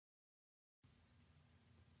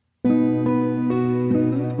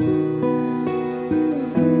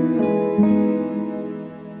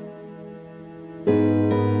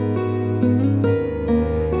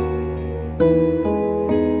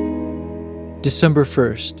December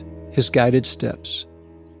 1st, His guided steps.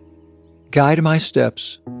 Guide my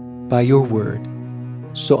steps by your word,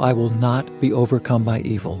 so I will not be overcome by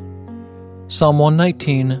evil. Psalm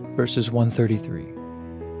 119, verses 133.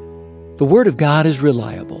 The word of God is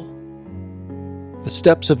reliable. The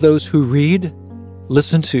steps of those who read,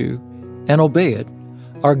 listen to, and obey it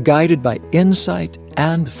are guided by insight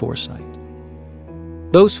and foresight.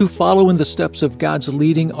 Those who follow in the steps of God's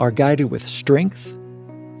leading are guided with strength,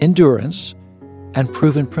 endurance, and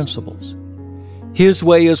proven principles. His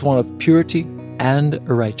way is one of purity and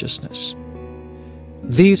righteousness.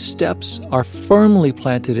 These steps are firmly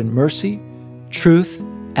planted in mercy, truth,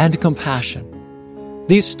 and compassion.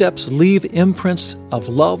 These steps leave imprints of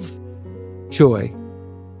love, joy,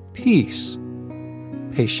 peace,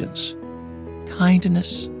 patience,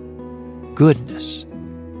 kindness, goodness,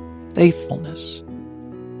 faithfulness,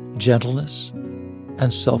 gentleness,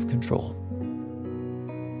 and self-control.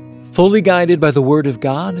 Fully guided by the Word of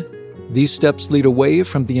God, these steps lead away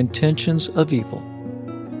from the intentions of evil.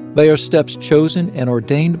 They are steps chosen and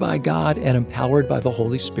ordained by God and empowered by the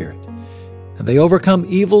Holy Spirit, and they overcome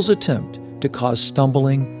evil's attempt to cause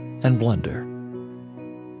stumbling and blunder.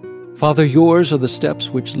 Father, yours are the steps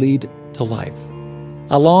which lead to life.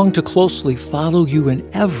 I long to closely follow you in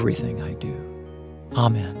everything I do.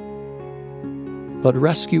 Amen. But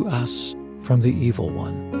rescue us from the evil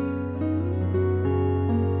one.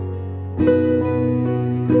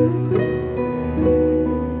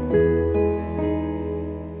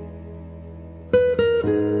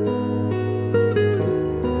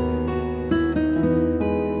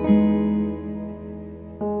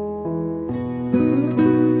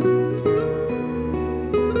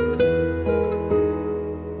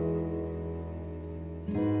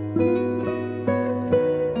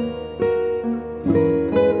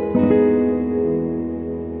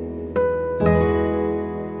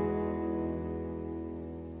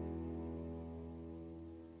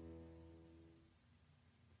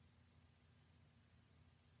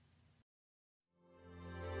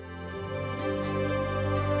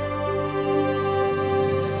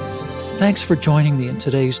 Thanks for joining me in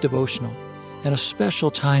today's devotional and a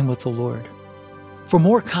special time with the Lord. For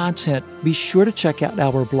more content, be sure to check out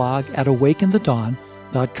our blog at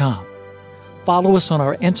awakenthedawn.com. Follow us on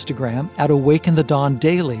our Instagram at Awaken the Dawn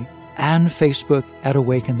Daily and Facebook at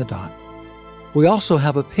Awaken the Dawn. We also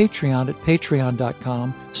have a Patreon at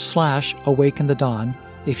patreon.com/awakenthedawn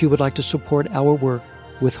if you would like to support our work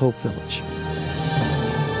with Hope Village.